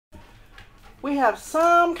We have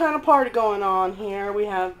some kind of party going on here. We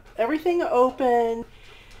have everything open.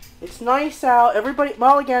 It's nice out. Everybody,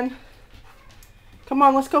 Mulligan, come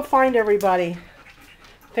on, let's go find everybody.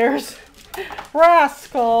 There's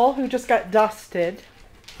Rascal, who just got dusted.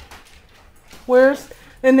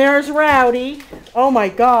 And there's Rowdy. Oh my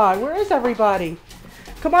God, where is everybody?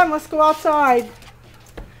 Come on, let's go outside.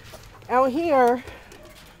 Out here.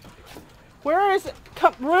 Where is it?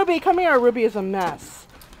 Ruby, come here. Ruby is a mess.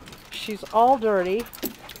 She's all dirty.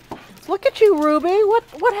 Look at you, Ruby.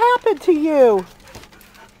 What happened to you?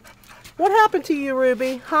 What happened to you,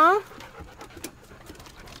 Ruby? Huh?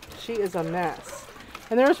 She is a mess.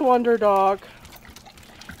 And there's Wonder Dog.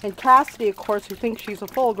 And Cassidy, of course, who thinks she's a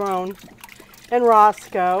full-grown. And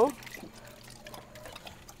Roscoe.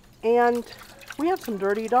 And we have some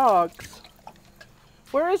dirty dogs.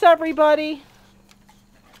 Where is everybody?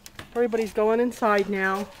 Everybody's going inside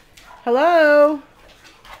now. Hello?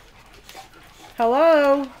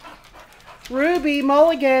 Hello? Ruby,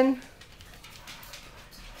 Mulligan.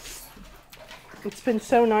 It's been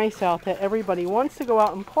so nice out that everybody wants to go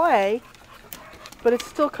out and play, but it's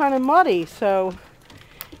still kind of muddy, so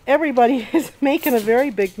everybody is making a very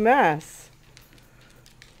big mess.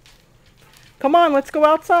 Come on, let's go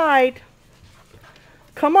outside.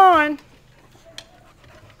 Come on.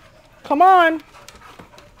 Come on.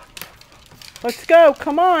 Let's go.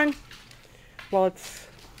 Come on. Well, it's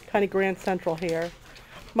kind of Grand Central here.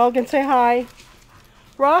 Mulligan, say hi.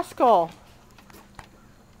 Rascal.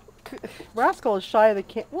 Rascal is shy of the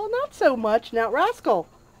camera. Well, not so much now. Rascal.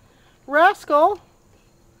 Rascal.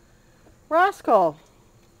 Rascal.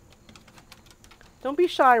 Don't be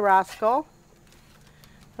shy, Rascal.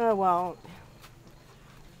 Oh, well.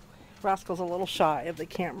 Rascal's a little shy of the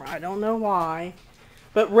camera. I don't know why.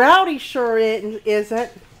 But Rowdy sure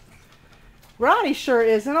isn't. Rowdy sure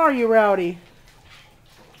isn't. Are you, Rowdy?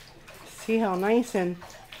 See how nice and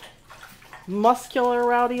muscular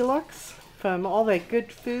Rowdy looks from all that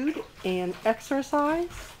good food and exercise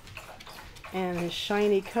and his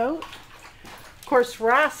shiny coat. Of course,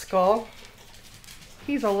 Rascal,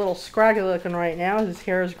 he's a little scraggy looking right now. His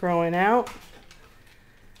hair is growing out.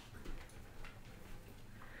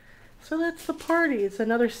 So that's the party. It's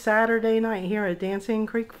another Saturday night here at Dancing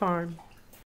Creek Farm.